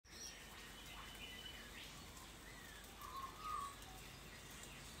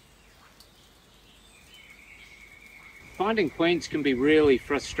finding queens can be really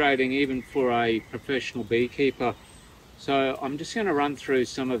frustrating even for a professional beekeeper. So I'm just going to run through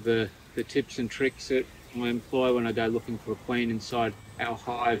some of the tips and tricks that I employ when I go looking for a queen inside our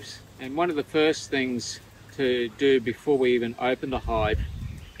hives. And one of the first things to do before we even open the hive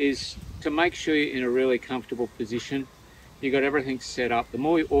is to make sure you're in a really comfortable position. You've got everything set up. The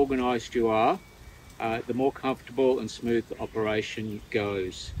more organised you are, the more comfortable and smooth the operation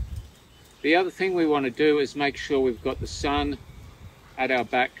goes. The other thing we want to do is make sure we've got the sun at our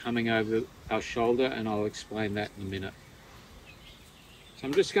back coming over our shoulder, and I'll explain that in a minute. So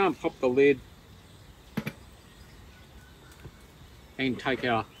I'm just going to pop the lid and take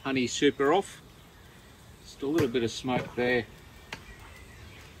our honey super off. Just a little bit of smoke there.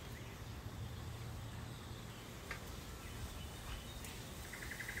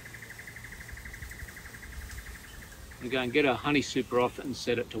 We go and get our honey super off and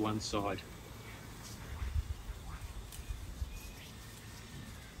set it to one side.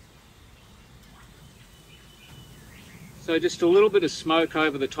 So just a little bit of smoke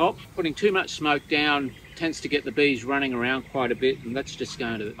over the top. Putting too much smoke down tends to get the bees running around quite a bit, and that's just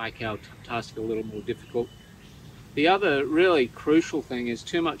going to make our task a little more difficult. The other really crucial thing is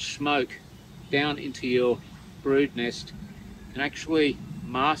too much smoke down into your brood nest can actually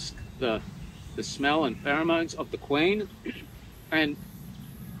mask the smell and pheromones of the queen, and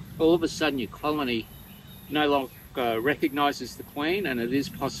all of a sudden your colony no longer recognizes the queen, and it is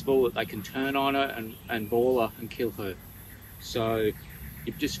possible that they can turn on her and ball her and kill her. So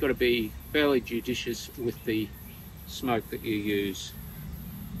you've just got to be fairly judicious with the smoke that you use.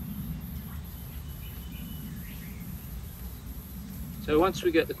 So once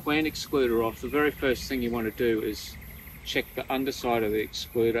we get the queen excluder off, the very first thing you want to do is check the underside of the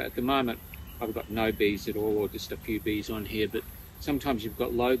excluder. At the moment I've got no bees at all, or just a few bees on here, but sometimes you've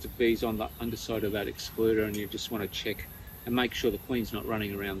got loads of bees on the underside of that excluder, and you just want to check and make sure the queen's not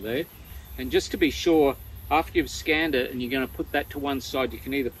running around there. And just to be sure, after you've scanned it and you're going to put that to one side, you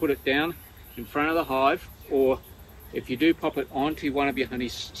can either put it down in front of the hive, or if you do pop it onto one of your honey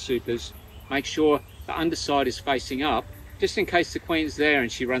supers, make sure the underside is facing up, just in case the queen's there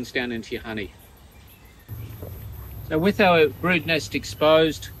and she runs down into your honey. So with our brood nest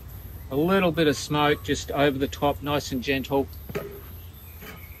exposed, a little bit of smoke just over the top, nice and gentle.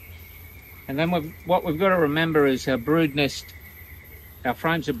 And then what we've got to remember is our brood nest, our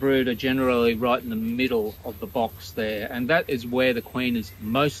frames of brood are generally right in the middle of the box there, and that is where the queen is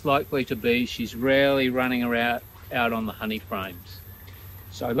most likely to be. She's rarely running around out on the honey frames.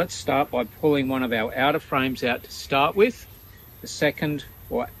 So let's start by pulling one of our outer frames out to start with, the second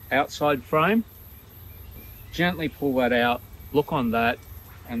or outside frame. Gently pull that out, look on that,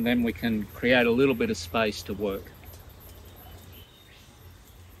 and then we can create a little bit of space to work.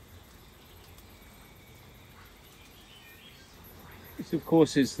 This of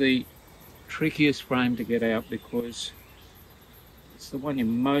course is the trickiest frame to get out, because it's the one you're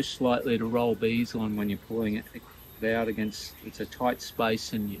most likely to roll bees on when you're pulling it out against, it's a tight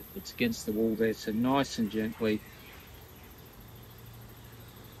space and it's against the wall there, so nice and gently.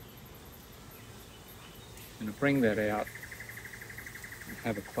 I'm going to bring that out and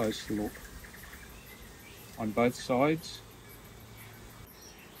have a close look on both sides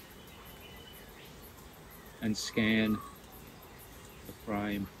and scan the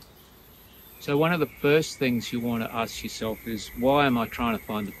frame. So one of the first things you want to ask yourself is, why am I trying to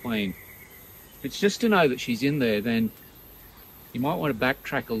find the queen? If it's just to know that she's in there, then you might want to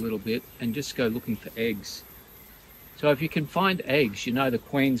backtrack a little bit and just go looking for eggs. So if you can find eggs, you know the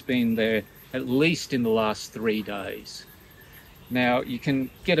queen's been there at least in the last 3 days. Now you can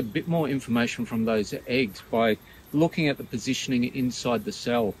get a bit more information from those eggs by looking at the positioning inside the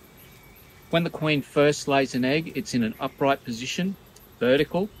cell. When the queen first lays an egg, it's in an upright position,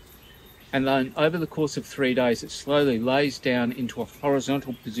 vertical, and then over the course of 3 days it slowly lays down into a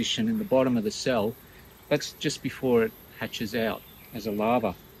horizontal position in the bottom of the cell. That's just before it hatches out as a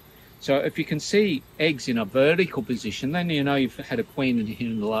larva. So if you can see eggs in a vertical position, then you know you've had a queen in here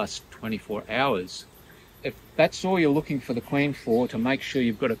in the last 24 hours. If that's all you're looking for the queen for, to make sure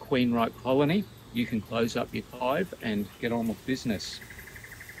you've got a queen-right colony, you can close up your hive and get on with business.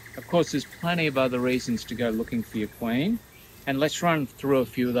 Of course, there's plenty of other reasons to go looking for your queen, and let's run through a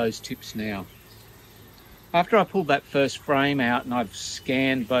few of those tips now. After I pulled that first frame out and I've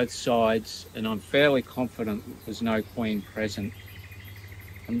scanned both sides and I'm fairly confident that there's no queen present,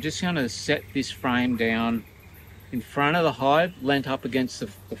 I'm just going to set this frame down in front of the hive, leant up against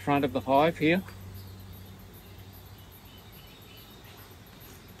the front of the hive here.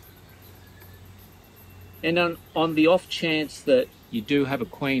 And on the off chance that you do have a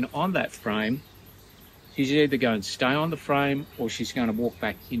queen on that frame, She's either going to stay on the frame or she's going to walk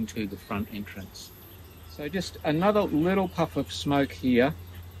back into the front entrance. So just another little puff of smoke here,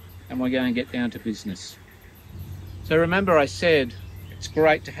 and we're going to get down to business. So remember I said it's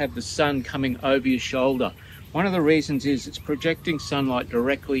great to have the sun coming over your shoulder. One of the reasons is it's projecting sunlight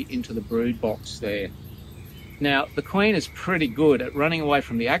directly into the brood box there. Now, the queen is pretty good at running away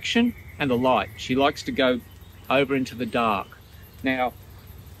from the action and the light. She likes to go over into the dark. Now,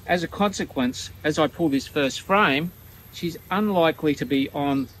 as a consequence, as I pull this first frame, she's unlikely to be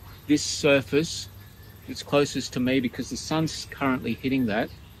on this surface that's closest to me because the sun's currently hitting that,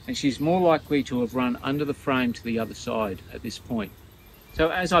 and she's more likely to have run under the frame to the other side at this point. So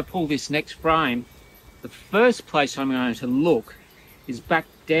as I pull this next frame, the first place I'm going to look is back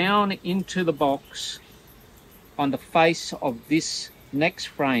down into the box on the face of this next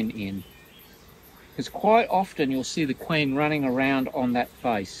frame in. Because quite often you'll see the queen running around on that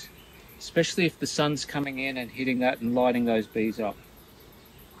face, especially if the sun's coming in and hitting that and lighting those bees up.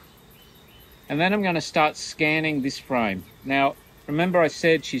 And then I'm going to start scanning this frame. Now, remember I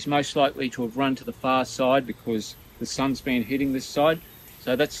said she's most likely to have run to the far side because the sun's been hitting this side.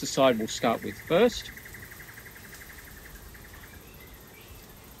 So that's the side we'll start with first.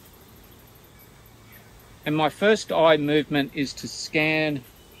 And my first eye movement is to scan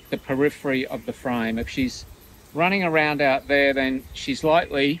the periphery of the frame. If she's running around out there, then she's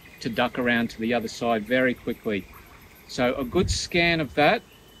likely to duck around to the other side very quickly. So a good scan of that.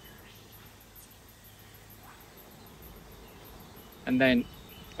 And then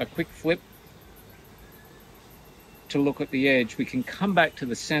a quick flip to look at the edge. We can come back to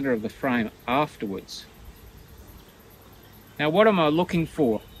the center of the frame afterwards. Now, what am I looking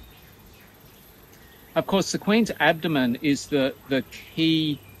for? Of course, the queen's abdomen is the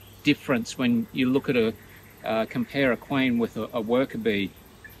key difference when you look at compare a queen with a worker bee.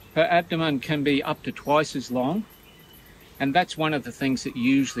 Her abdomen can be up to twice as long, and that's one of the things that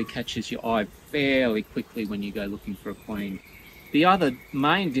usually catches your eye fairly quickly when you go looking for a queen. The other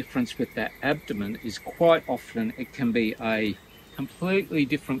main difference with that abdomen is quite often it can be a completely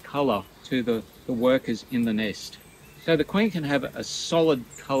different color to the workers in the nest. So the queen can have a solid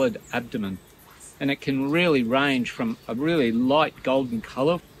colored abdomen, and it can really range from a really light golden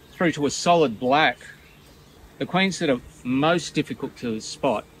color through to a solid black. The queens that are most difficult to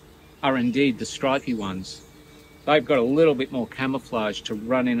spot are indeed the stripy ones. They've got a little bit more camouflage to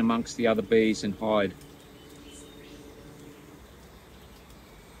run in amongst the other bees and hide.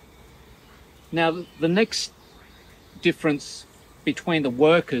 Now, the next difference between the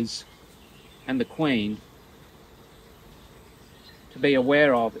workers and the queen to be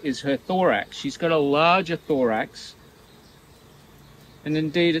aware of is her thorax. She's got a larger thorax, and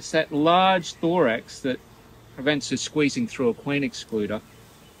indeed it's that large thorax that prevents her squeezing through a queen excluder.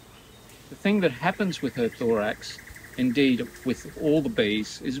 The thing that happens with her thorax, indeed with all the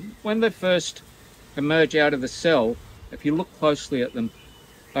bees, is when they first emerge out of the cell, if you look closely at them,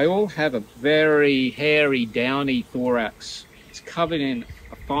 they all have a very hairy, downy thorax. It's covered in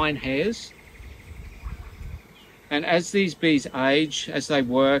fine hairs. And as these bees age, as they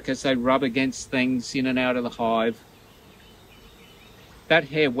work, as they rub against things in and out of the hive, that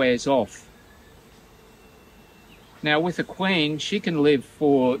hair wears off. Now with a queen, she can live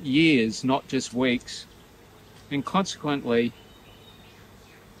for years, not just weeks. And consequently,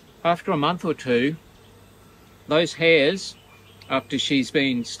 after a month or two, those hairs, after she's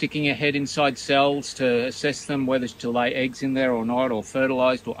been sticking her head inside cells to assess them, whether to lay eggs in there or not, or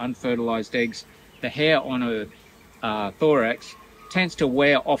fertilized or unfertilized eggs, the hair on her thorax tends to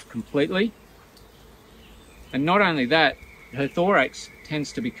wear off completely. And not only that, her thorax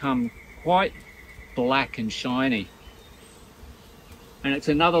tends to become quite black and shiny. And it's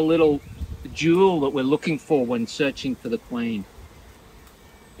another little jewel that we're looking for when searching for the queen.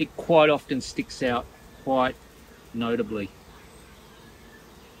 It quite often sticks out quite notably.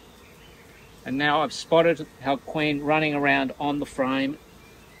 And now I've spotted our queen running around on the frame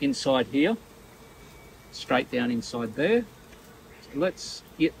inside here, straight down inside there. So let's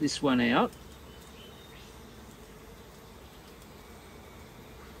get this one out.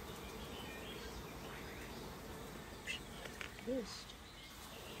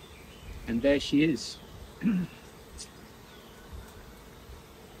 And there she is.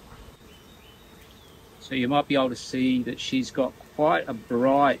 So you might be able to see that she's got quite a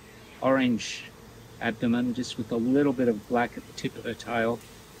bright orange abdomen, just with a little bit of black at the tip of her tail.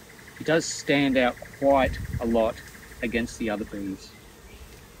 It does stand out quite a lot against the other bees.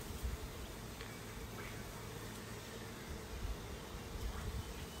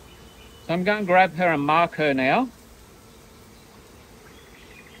 So I'm going to grab her and mark her now.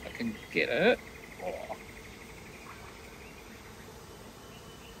 I can get her. Oh,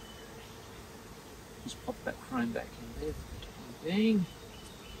 frame back in there for the time being.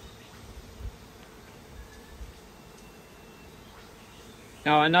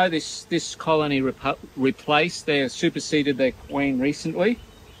 Now I know this colony replaced superseded their queen recently,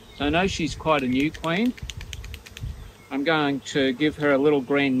 so I know she's quite a new queen. I'm going to give her a little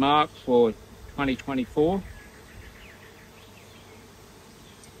green mark for 2024.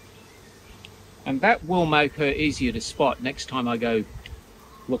 And that will make her easier to spot next time I go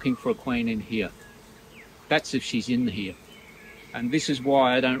looking for a queen in here. That's if she's in here. And this is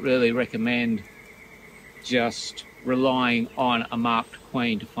why I don't really recommend just relying on a marked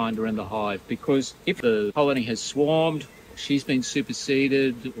queen to find her in the hive, because if the colony has swarmed, she's been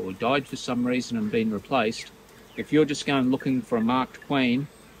superseded or died for some reason and been replaced, if you're just going looking for a marked queen,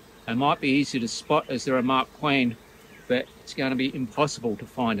 it might be easy to spot as they're a marked queen, but it's going to be impossible to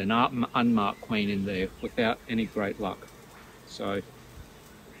find an unmarked queen in there without any great luck. So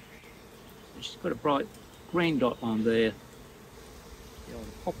she's got a bright green dot on there.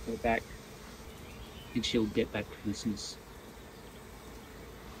 I'll pop her back and she'll get back to business.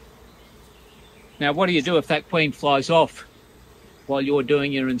 Now, what do you do if that queen flies off while you're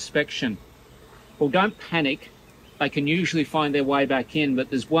doing your inspection? Well, don't panic. They can usually find their way back in, but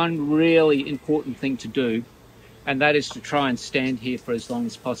there's one really important thing to do, and that is to try and stand here for as long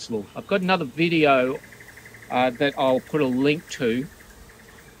as possible. I've got another video that I'll put a link to,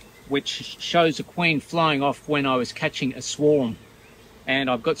 which shows a queen flying off when I was catching a swarm.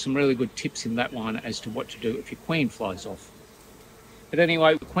 And I've got some really good tips in that one as to what to do if your queen flies off. But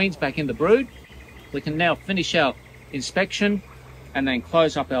anyway, the queen's back in the brood. We can now finish our inspection and then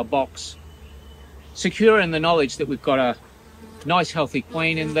close up our box, secure in the knowledge that we've got a nice healthy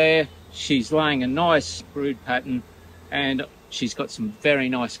queen in there. She's laying a nice brood pattern and she's got some very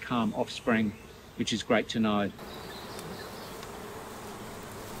nice calm offspring, which is great to know.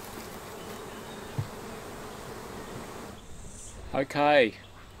 Okay,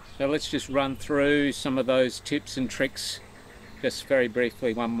 so let's just run through some of those tips and tricks just very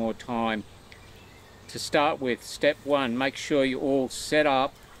briefly one more time. To start with, step one, make sure you're all set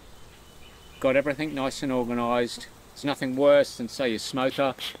up, got everything nice and organised. It's nothing worse than, say, your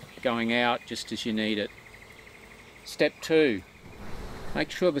smoker going out just as you need it. Step two,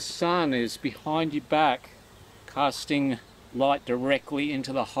 make sure the sun is behind your back, casting light directly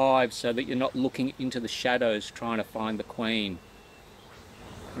into the hive so that you're not looking into the shadows trying to find the queen.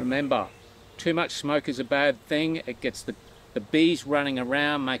 Remember, too much smoke is a bad thing. It gets the bees running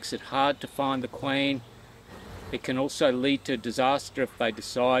around, makes it hard to find the queen. It can also lead to disaster if they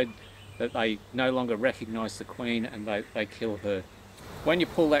decide that they no longer recognize the queen and they kill her. When you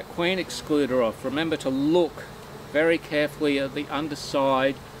pull that queen excluder off, remember to look very carefully at the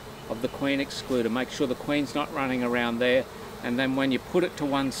underside of the queen excluder. Make sure the queen's not running around there. And then when you put it to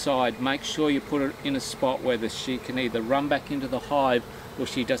one side, make sure you put it in a spot where she can either run back into the hive or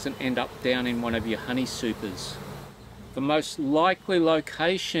she doesn't end up down in one of your honey supers. The most likely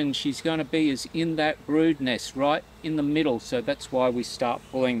location she's going to be is in that brood nest, right in the middle. So that's why we start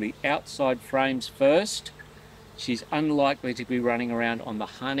pulling the outside frames first. She's unlikely to be running around on the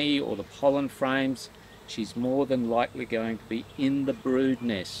honey or the pollen frames. She's more than likely going to be in the brood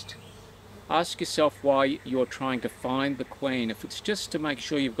nest. Ask yourself why you're trying to find the queen. If it's just to make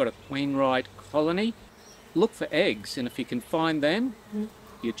sure you've got a queen-right colony, look for eggs, and if you can find them,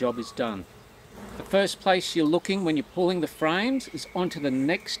 your job is done. The first place you're looking when you're pulling the frames is onto the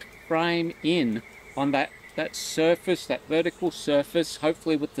next frame in on that surface, that vertical surface,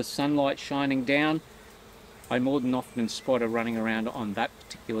 hopefully with the sunlight shining down. I more than often spot her running around on that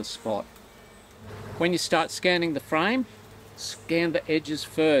particular spot. When you start scanning the frame, scan the edges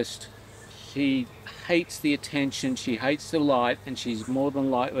first. She hates the attention, she hates the light, and she's more than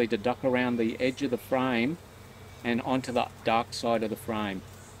likely to duck around the edge of the frame and onto the dark side of the frame.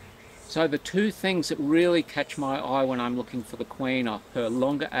 So the two things that really catch my eye when I'm looking for the queen are her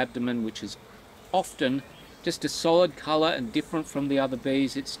longer abdomen, which is often just a solid colour and different from the other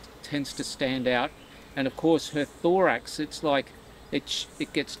bees. It tends to stand out. And of course her thorax, it's like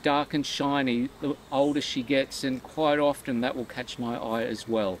it gets dark and shiny the older she gets, and quite often that will catch my eye as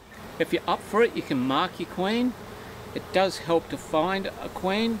well. If you're up for it, you can mark your queen. It does help to find a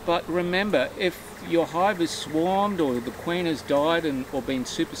queen, but remember, if your hive is swarmed or the queen has died or been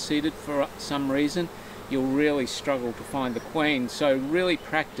superseded for some reason, you'll really struggle to find the queen. So really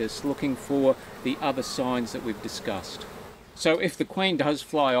practice looking for the other signs that we've discussed. So if the queen does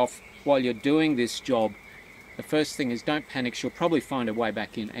fly off while you're doing this job, the first thing is don't panic. She'll probably find her way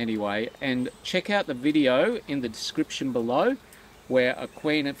back in anyway. And check out the video in the description below where a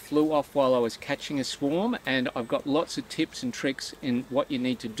queen flew off while I was catching a swarm, and I've got lots of tips and tricks in what you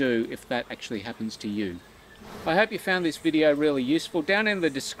need to do if that actually happens to you. I hope you found this video really useful. Down in the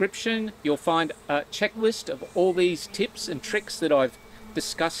description, you'll find a checklist of all these tips and tricks that I've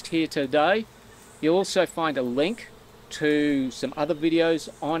discussed here today. You'll also find a link to some other videos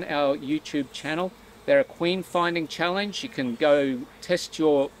on our YouTube channel. They're a queen finding challenge. You can go test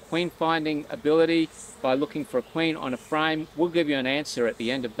your queen finding ability by looking for a queen on a frame. We'll give you an answer at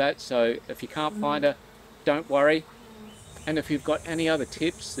the end of that, so if you can't find her, don't worry. And if you've got any other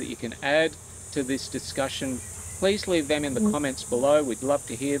tips that you can add to this discussion, please leave them in the comments below. We'd love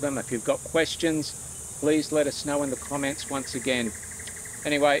to hear them. If you've got questions, please let us know in the comments once again.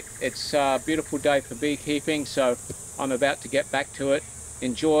 Anyway, it's a beautiful day for beekeeping, so I'm about to get back to it.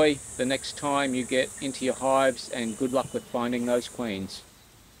 Enjoy the next time you get into your hives, and good luck with finding those queens.